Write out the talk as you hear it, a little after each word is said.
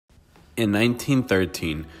In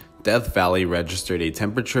 1913, Death Valley registered a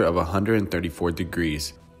temperature of 134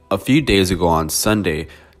 degrees. A few days ago on Sunday,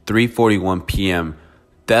 3:41 p.m.,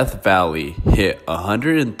 Death Valley hit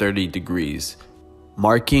 130 degrees,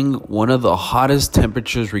 marking one of the hottest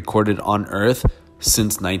temperatures recorded on Earth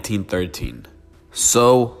since 1913.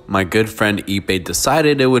 So, my good friend Ipe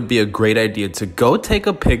decided it would be a great idea to go take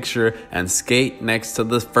a picture and skate next to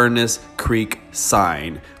the Furnace Creek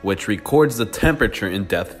sign, which records the temperature in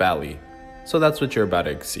Death Valley. So that's what you're about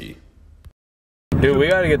to see. Dude, we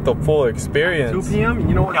gotta get the full experience. 2 p.m.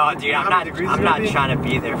 You know what? No, dude, I'm not trying to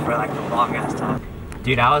be there for like a long ass time.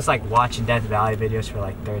 Dude, I was like watching Death Valley videos for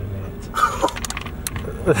like 30 minutes.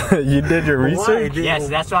 You did your research? Yes,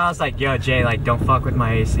 that's why I was like, yo, Jay, like, don't fuck with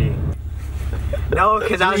my AC. No,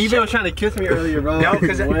 because I was Even was trying to kiss me earlier, bro. No,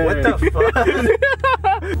 because what the fuck?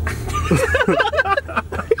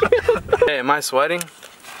 Hey, am I sweating?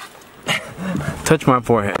 Touch my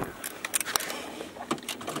forehead.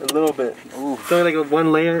 A little bit. Ooh. It's only like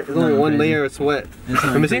one layer. It's only one layer of sweat.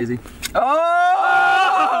 Let me see.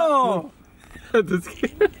 Oh! No,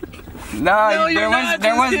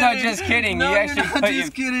 there was no just kidding. No, you actually put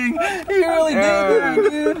just kidding. You really did,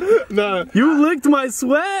 dude. No. You licked my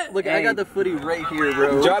sweat? Look, hey. I got the footy right here,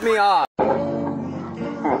 bro. Drop me off.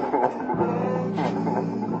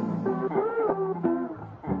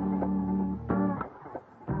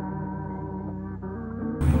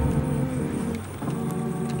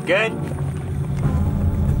 Good?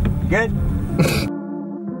 Good?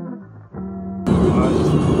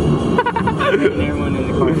 Everyone in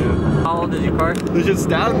the car now. How old is your car? They just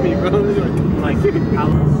stabbed me, bro. Like, how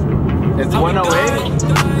old? It's 108.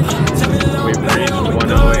 We've reached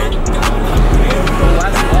 108.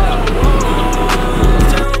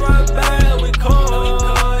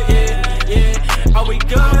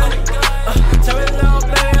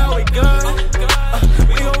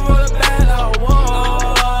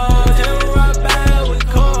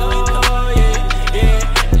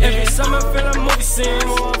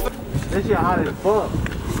 This shit hot as fuck.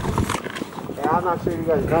 Yeah, I'm not sure you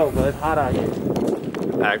guys know, but it's hot out here.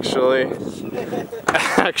 Actually.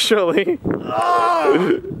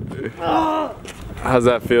 How's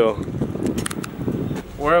that feel?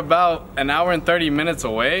 We're about an hour and 30 minutes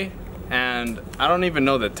away, and I don't even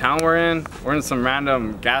know the town we're in. We're in some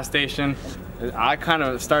random gas station. I kind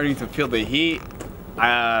of starting to feel the heat.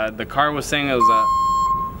 The car was saying it was a...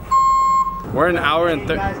 We're an hour and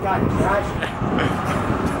 30...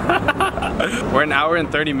 We're an hour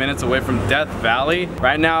and 30 minutes away from Death Valley.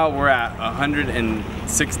 Right now we're at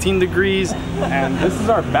 116 degrees, and this is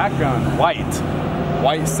our background, white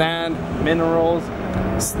sand, minerals,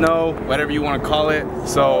 snow, whatever you want to call it.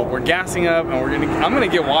 So we're gassing up, and I'm gonna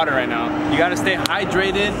get water right now. You gotta stay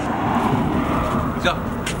hydrated. Go.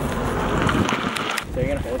 So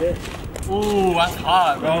you're gonna hold it? Ooh, that's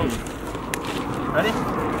hot, bro. Ready?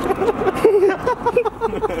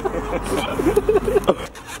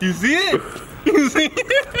 You see it? You see it?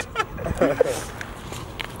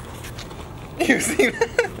 You see that?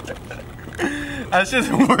 That's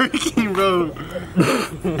just working, bro.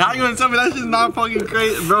 How you gonna tell me that's just not fucking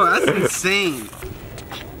crazy? Bro, that's insane.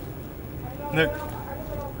 Look.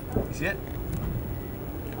 You see it?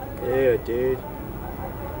 Ew, dude.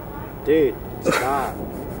 Dude, stop.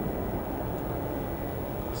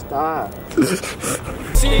 Stop.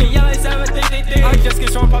 I just get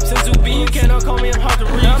strong pops and Zuby. You cannot call me, I'm hard to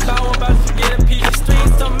reach. I'm about to get a piece of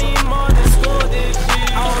streets. Tell me more than school this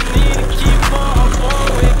shit. I don't need to keep more, I'm born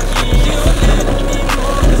with keys. You don't let me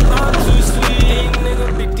more, cause I'm too sweet. These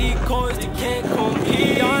niggas big decoys, they can't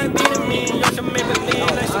compete. Y'all ain't beating me, y'all can make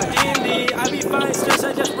believe like some D&D. I be fighting stress,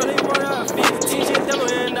 I just really wanna feel the teaching devil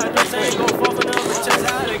in that dress. I ain't gon' fall for nothing, just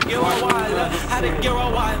how to get my wallet. How to get my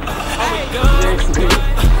wallet. Are we good?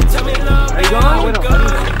 Tell me love, are you going? We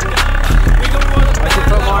gon' roll it back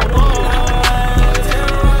like I want. Tell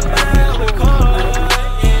me right back, we cold.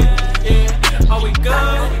 Yeah. Are we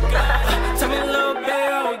good? Tell me love,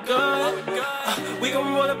 baby, are we good? We gon'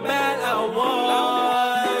 roll it back like I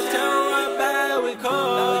want. Tell me right back, we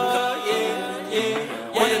cold.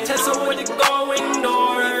 Yeah. When the test on where to go,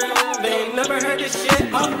 ignore. They ain't never heard this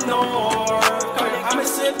shit up north. I'ma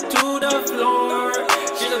sip to the floor.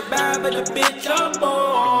 She look bad, but the bitch up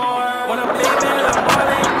more. When I play bad, I'm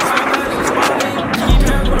balling. Swing back, I'm balling. Keep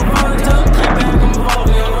back when I'm falling, keep back, I'm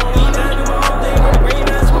falling. I don't need that, do my own thing. I'm green,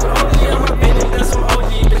 that's what I'm OG. I'm a baby, that's some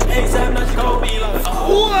OG. Bitch, ASAP, not Kobe. Like,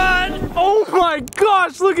 what? Oh my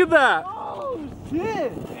gosh, look at that. Oh,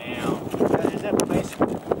 shit. Damn. There's that place.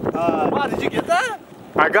 Wow, did you get that?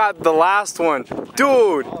 I got the last one.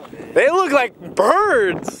 Dude, they look like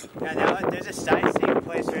birds. Yeah, there's a sightseeing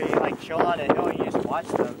place where you like chill on a hill and you just watch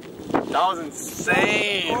them. That was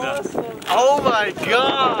insane. Awesome. Oh my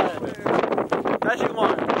god. That shit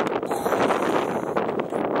won.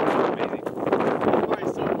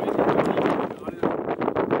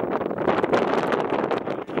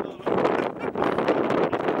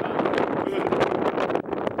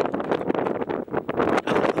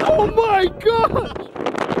 Oh my god!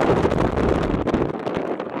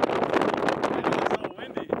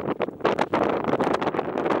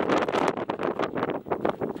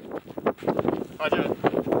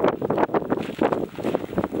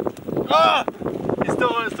 Ah! It's still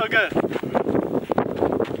good.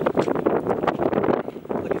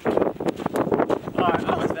 Alright,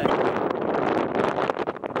 that was bad.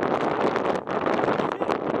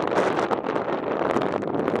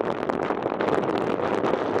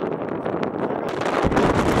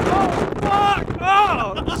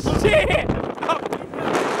 Shit!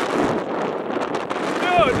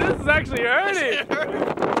 Dude, this is actually hurting! It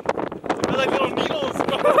feels like little needles.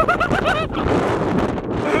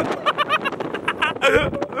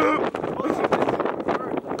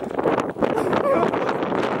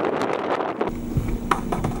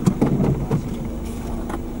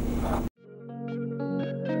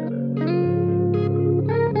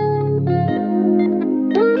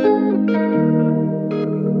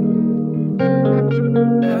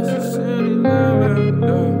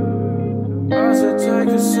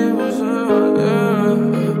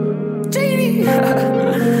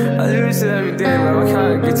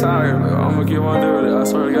 I'm gonna get one through it, I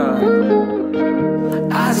swear to God.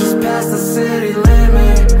 I just passed the city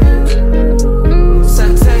limit.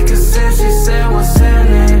 Said take a sip, she said what's in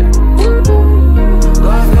it.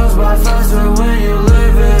 Life goes by faster when you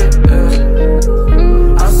live it,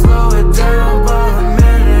 yeah. I slow it down by the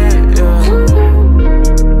minute, yeah.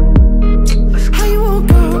 How you won't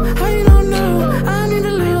go, how you don't know. I need a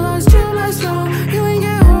little ice, chill like snow. You ain't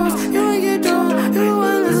get hoes, you ain't get dough. You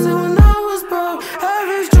ain't listen when I was broke.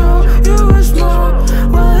 Average Joe, you were small.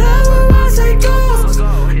 Whatever I say goes. I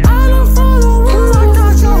don't follow rules, I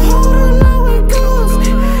got your hold on how it goes.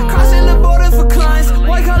 Crossing the border for clients,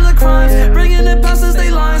 white collar crimes. Bringing it past us, they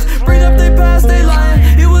lines. Bring up they past, they lying.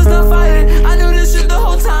 You was not fighting, I knew this shit the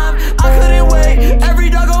whole time. I couldn't wait, every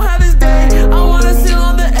dog gon' have his day. I wanna seal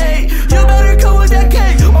on the 8. You better come with that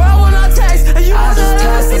cake, or I will not taste. And you I just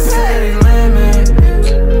passed the city limit.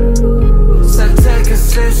 Said take a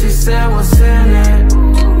sip, she said what's in it.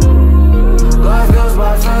 Life goes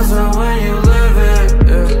by faster when you live it,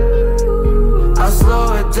 yeah. I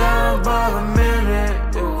slow it down by the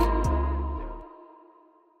minute,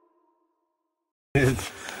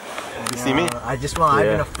 You see me? I just want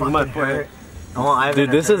Ivan to fucking hurt. I want Ivan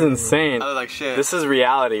Dude, this is insane. I look like shit. This is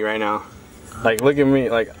reality right now. Like, look at me.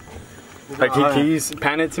 Like can you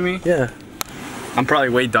pan it to me? Yeah. I'm probably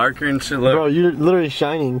way darker and shit. Look. Bro, you're literally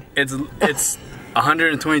shining. It's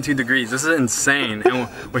 122 degrees. This is insane, and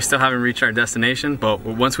we still haven't reached our destination. But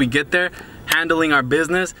once we get there, handling our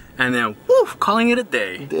business, and then woof, calling it a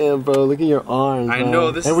day. Damn, bro, look at your arms. I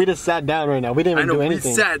know this. And we just sat down right now. We didn't even do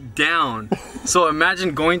anything. We sat down. So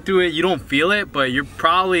imagine going through it. You don't feel it, but you're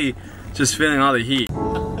probably just feeling all the heat.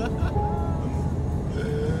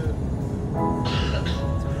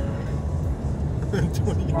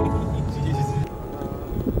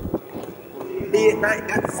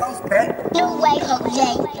 No way, Jose.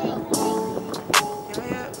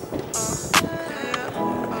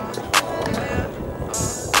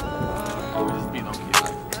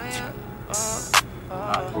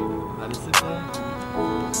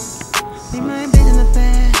 See my bitch in the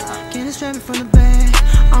bed, getting strapped from the bed.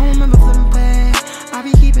 I don't remember flipping bad. I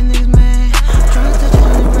be keeping niggas mad. Tryna touch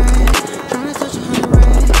 100 rag, tryna touch 100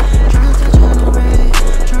 rag, tryna touch 100 rag,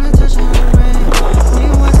 tryna touch 100 rag.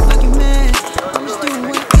 Nigga, why the fuck you mad? I'm just doing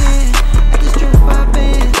what I can. I just drove 5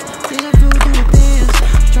 bands. Did I feel do a dance?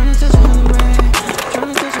 Tryna touch 100 rag,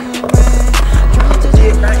 tryna touch 100 rag, tryna touch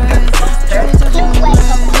 100 rag, tryna touch 100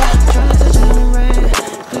 rag, tryna touch 100 rag.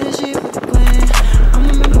 Do this shit with the plan. I'm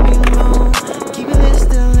the member be alone. Keep it lit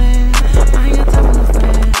still in. I ain't got time for no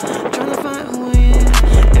fan. Tryna find who I am.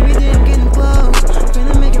 Every day I'm getting close.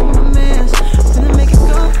 Finna make it romance. Finna make it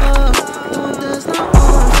go up. No one does not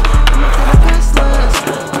ours. I'm a type of restless.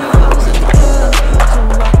 When I was at the club, so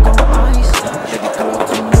rock on ice. Baby girl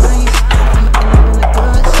too nice. I'm in the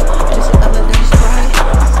guts. Just another dirty sprite.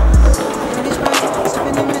 Dirty sprite.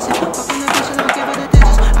 Sipping and missing. Fucking the bitch and I'll give her the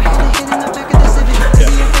digits. I had a hit in the back of the Civic. See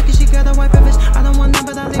her fucking, she got a white privilege. I don't want none,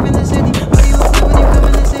 but I live in the city. Why you feel when you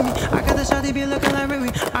coming to see me? I got the shot, they be looking like Riri.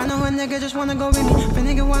 I know a nigga just wanna go with me. But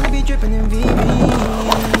nigga wanna be dripping in VV.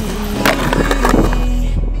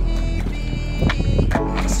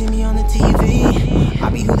 See me on the TV. I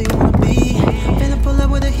be who they wanna be. Finna pull up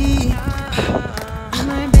with the heat.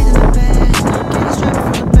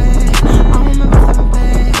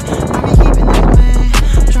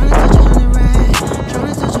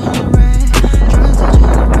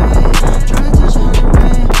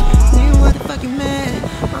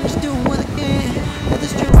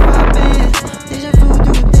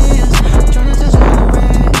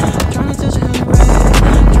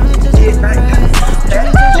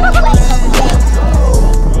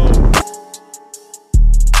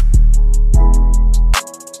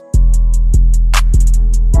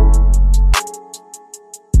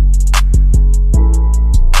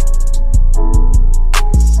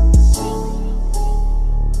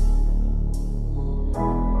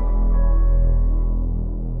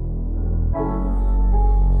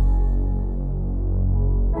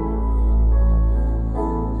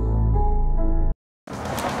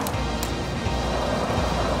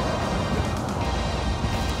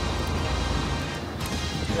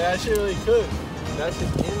 That shit really cooked. That's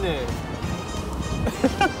just in there.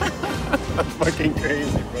 That's fucking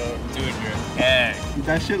crazy, bro. Dude, you're egg.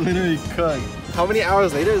 That shit literally cooked. How many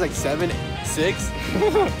hours later? It's like 7, 6? Bro,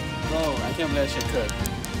 I can't believe that shit cooked.